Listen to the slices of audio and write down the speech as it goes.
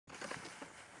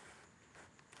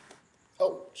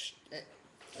Oh, shit.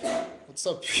 What's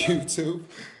up, YouTube?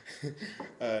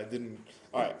 Didn't.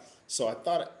 All right. So I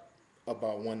thought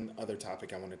about one other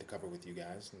topic I wanted to cover with you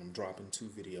guys, and I'm dropping two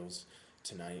videos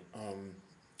tonight.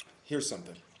 Here's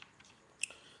something.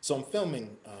 So I'm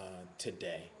filming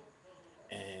today,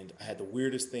 and I had the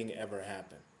weirdest thing ever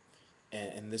happen,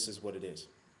 and this is what it is.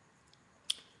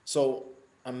 So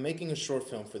I'm making a short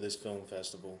film for this film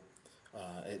festival.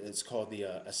 It's called the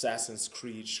Assassin's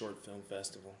Creed Short Film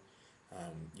Festival.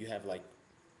 You have like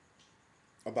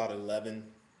about 11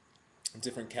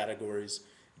 different categories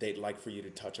they'd like for you to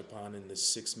touch upon in this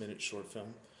 6-minute short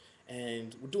film.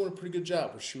 And we're doing a pretty good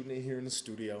job. We're shooting it here in the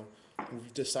studio.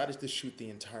 We've decided to shoot the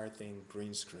entire thing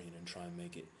green screen and try and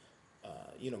make it,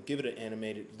 give it an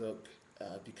animated look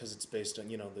because it's based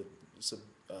on, it's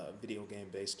a video game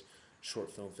based short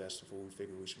film festival. We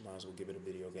figured might as well give it a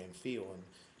video game feel and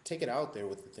take it out there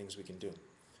with the things we can do.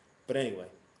 But anyway,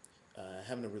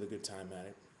 having a really good time at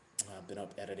it. I've been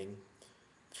up editing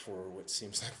for what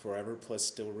seems like forever, plus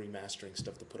still remastering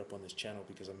stuff to put up on this channel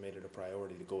because I made it a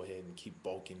priority to go ahead and keep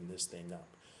bulking this thing up.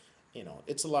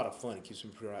 It's a lot of fun. It keeps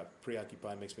me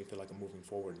preoccupied, makes me feel like I'm moving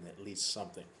forward in at least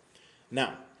something.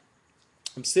 Now,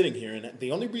 I'm sitting here, and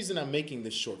the only reason I'm making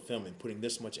this short film and putting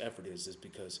this much effort is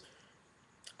because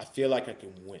I feel like I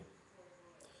can win.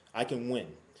 I can win.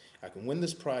 I can win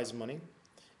this prize money,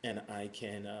 and I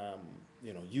can,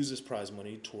 use this prize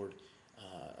money toward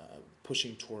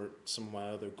pushing toward some of my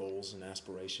other goals and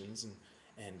aspirations,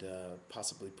 and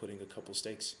possibly putting a couple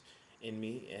stakes in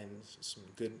me and some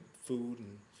good food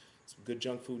and some good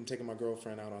junk food and taking my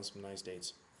girlfriend out on some nice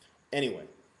dates. Anyway,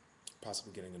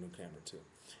 possibly getting a new camera too.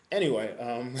 Anyway,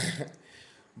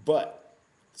 but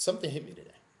something hit me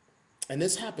today. And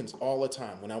this happens all the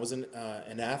time. When I was an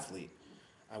athlete,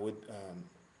 I would,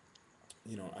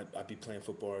 I'd be playing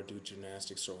football or do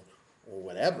gymnastics or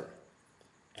whatever.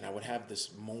 And I would have this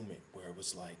moment where it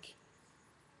was like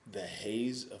the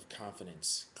haze of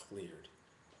confidence cleared.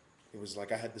 It was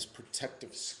like I had this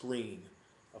protective screen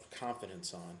of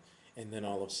confidence on. And then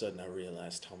all of a sudden I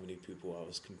realized how many people I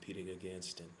was competing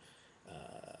against. And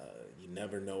you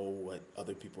never know what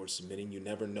other people are submitting. You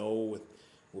never know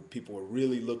what people are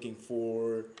really looking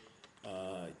for.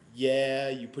 Yeah,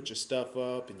 you put your stuff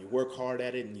up and you work hard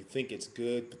at it and you think it's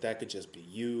good, but that could just be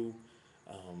you.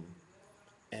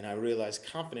 And I realized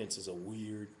confidence is a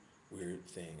weird, weird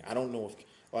thing. I don't know if,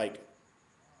 like,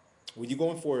 when you go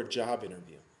in for a job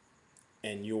interview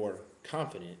and you're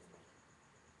confident,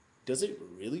 does it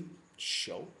really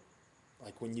show?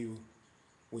 Like when you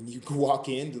walk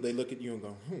in, do they look at you and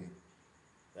go,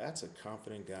 that's a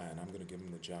confident guy and I'm going to give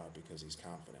him the job because he's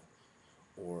confident?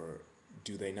 Or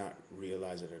do they not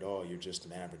realize it at all? You're just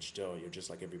an average Joe. You're just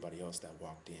like everybody else that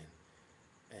walked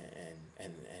in,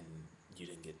 and you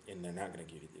didn't get, and they're not going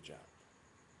to give you the job,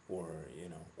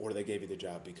 or they gave you the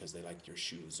job because they liked your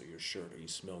shoes or your shirt or you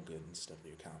smell good instead of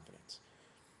your confidence.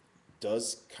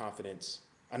 Does confidence?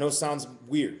 I know it sounds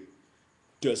weird.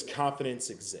 Does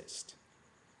confidence exist?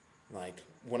 Like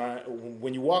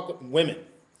when you walk up, women,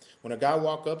 when a guy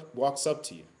walks up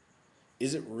to you,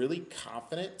 is it really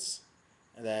confidence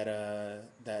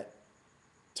that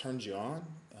turns you on,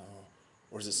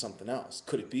 or is it something else?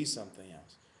 Could it be something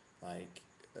else? Like,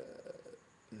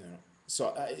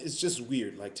 So it's just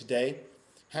weird. Like today,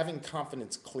 having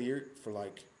confidence cleared for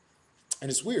like,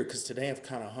 and it's weird because today I've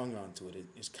kind of hung on to it.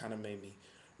 It's kind of made me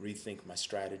rethink my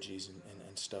strategies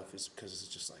and stuff. Is because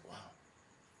it's just like, wow,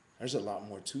 there's a lot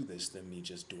more to this than me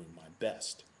just doing my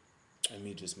best and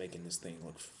me just making this thing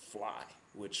look fly,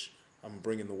 which I'm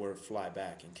bringing the word fly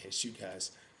back in case you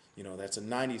guys, that's a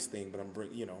 90s thing, but I'm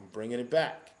bringing it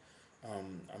back.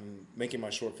 I'm making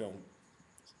my short film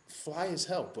fly as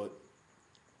hell, but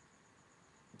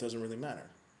it doesn't really matter.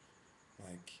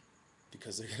 Like,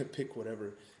 because they're going to pick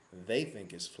whatever they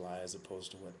think is fly as opposed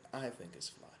to what I think is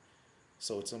fly.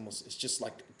 So it's just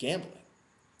like gambling.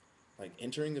 Like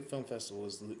entering the film festival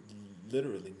is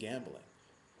literally gambling.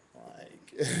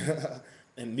 Like,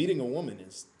 and meeting a woman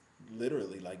is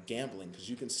literally like gambling because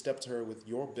you can step to her with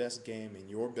your best game and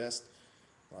your best,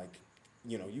 like,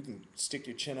 you can stick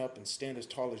your chin up and stand as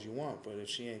tall as you want, but if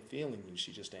she ain't feeling you,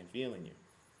 she just ain't feeling you.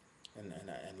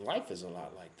 And life is a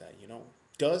lot like that,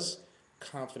 Does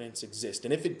confidence exist?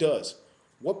 And if it does,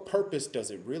 what purpose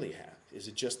does it really have? Is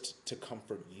it just to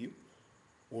comfort you?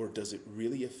 Or does it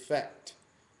really affect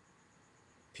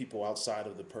people outside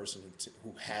of the person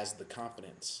who has the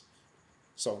confidence?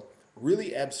 So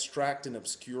really abstract and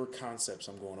obscure concepts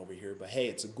I'm going over here, but hey,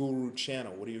 it's a guru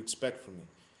channel. What do you expect from me?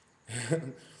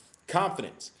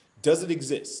 Confidence. Does it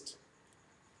exist?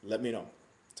 Let me know.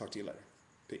 Talk to you later.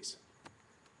 Peace.